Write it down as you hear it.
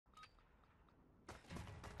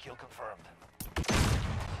Kill confirmed.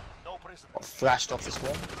 No prisoners. Got flashed off this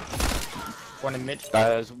one. One in mid.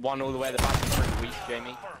 There's one all the way at the back. It's pretty weak,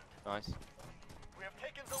 Jamie. Nice. We have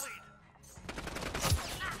taken the lead.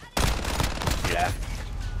 Yeah.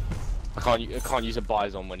 I can't use a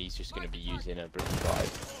Bison when he's just going to be using a British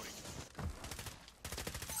drive.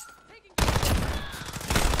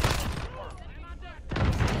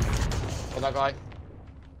 Got that guy.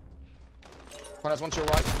 One has one to your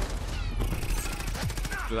right.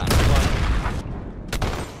 Do that.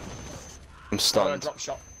 I'm Got a stunned. drop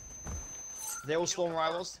shot. They all spawn where I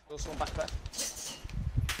was. They all spawn back there.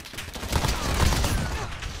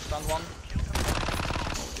 Stunned one.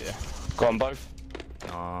 Yeah. Got on both.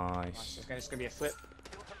 Nice. It's gonna be a flip.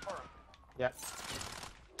 Yeah.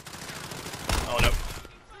 Oh no.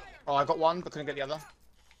 Oh, I got one, but couldn't get the other.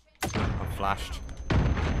 I'm flashed.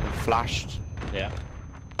 Flashed. Yeah.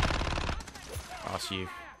 That's you.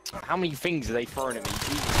 How many things are they throwing at me?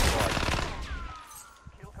 Jesus Christ.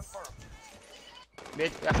 Kill confirmed.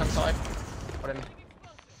 Mid, left hand side. Got him.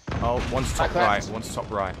 Oh, one's top Back right, left. one's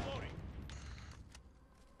top right.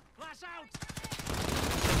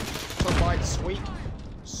 Top right's weak.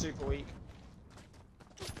 Super weak.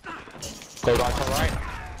 Go right, go right.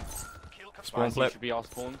 Kill confirmed. Spawn Nice, flip. these should be our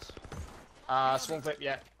spawns. Spawn flip,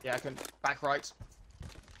 yeah. Yeah, I can. Back right.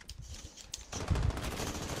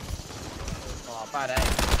 Oh, bad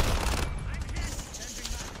aim.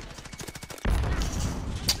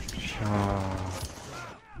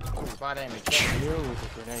 Oh, bad aim again. Chill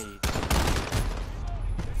with the grenade.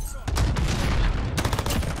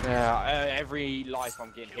 Yeah, every life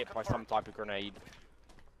I'm getting hit by some type of grenade.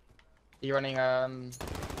 Are you running,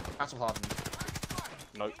 Battle Hardened?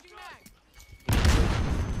 Nope.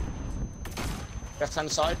 Left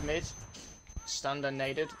hand side, mid. Stunned and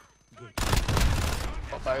naded.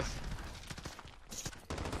 Got both.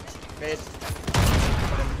 Mid.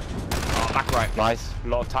 Oh, back right. Nice. A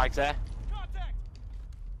lot of tags there.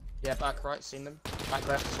 Yeah, back right, seen them. Back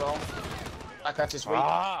left as well. Back left is weak.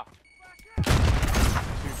 Ah! Two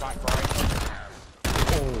back right.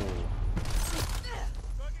 Oh.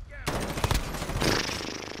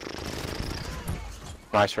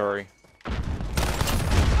 Nice, Rory.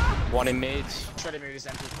 One in mid. Try to move his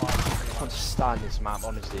I MP5. can't stand this map,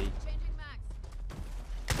 honestly.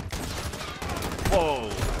 Whoa.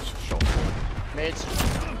 That's a shot. Mid.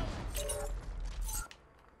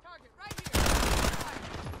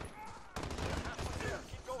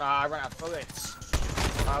 I ran out of bullets.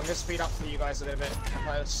 I'm gonna speed up for you guys a little bit.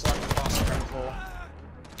 I'm slightly faster than before.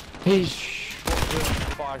 He's shot with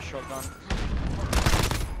fire shotgun.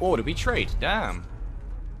 Oh, did we trade? Damn.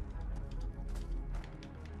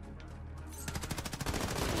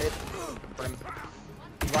 Mid. Got him.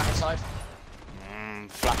 Right hand side.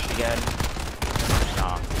 Flash again.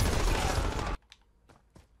 Nah.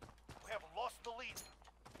 We have lost the lead.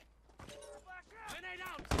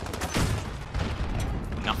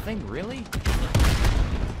 Nothing, really?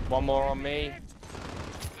 One more on me.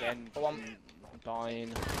 Again, Got one. I'm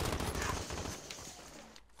dying.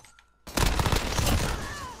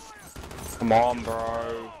 Come on,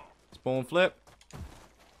 bro. Spawn flip.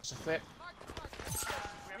 It's a flip.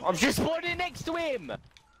 I'm just spawning next to him.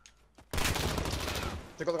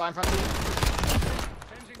 They got the guy in front of you.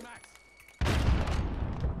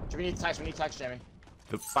 Do we need tags? We need tags, Jamie.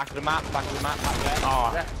 The Back of the map, back of the map, back there.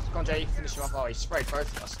 Oh, Left. Go on, Jay. Finish him off. Oh, he sprayed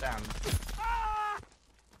both of us. Damn.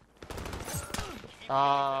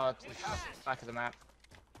 Back of the map.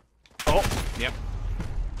 oh, yep.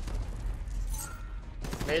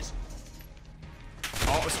 Mid.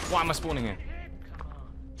 Oh, why am I spawning here?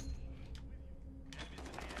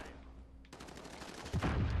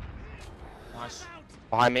 Nice.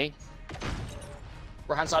 Behind me.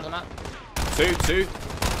 Right hand side of the map. Two.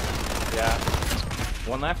 Yeah.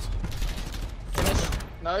 One left. Finish.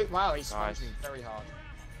 No. Wow, he's Nice. punching very hard.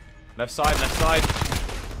 Left side, left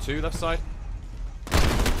side. Two left side.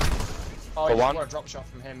 Oh, For he one. got a drop shot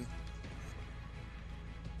from him.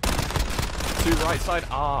 Two right side.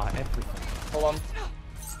 Ah, everything. Hold on.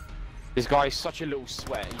 This guy's such a little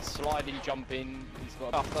sweat. He's sliding, jumping. He's got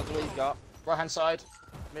stuff. That's all he's got. Right hand side.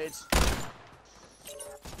 Mid.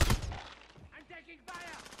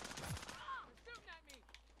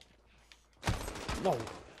 Whoa.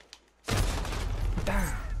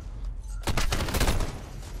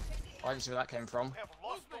 I didn't see where that came from. We have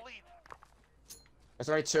lost the lead. There's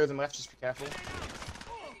only two of them left, just be careful. We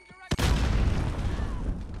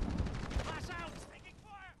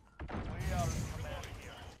are in command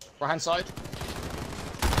here. Right hand side.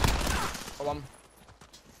 Hold on.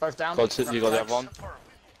 Both down. You got the other one. Confirmed.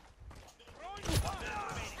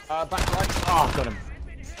 Back right. Oh, got him.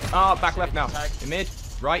 Ah, back left now. Tag. In mid.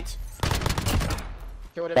 Right.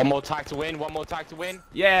 Killed him. One more tag to win. One more tag to win.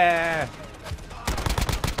 Yeah.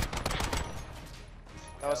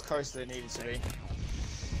 That was closer than it needed to be.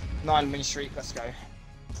 9-win streak, let's go.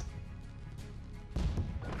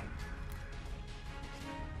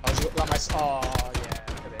 I was like oh yeah,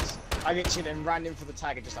 look at this. I literally then ran in for the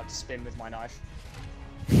tag and just had to spin with my knife.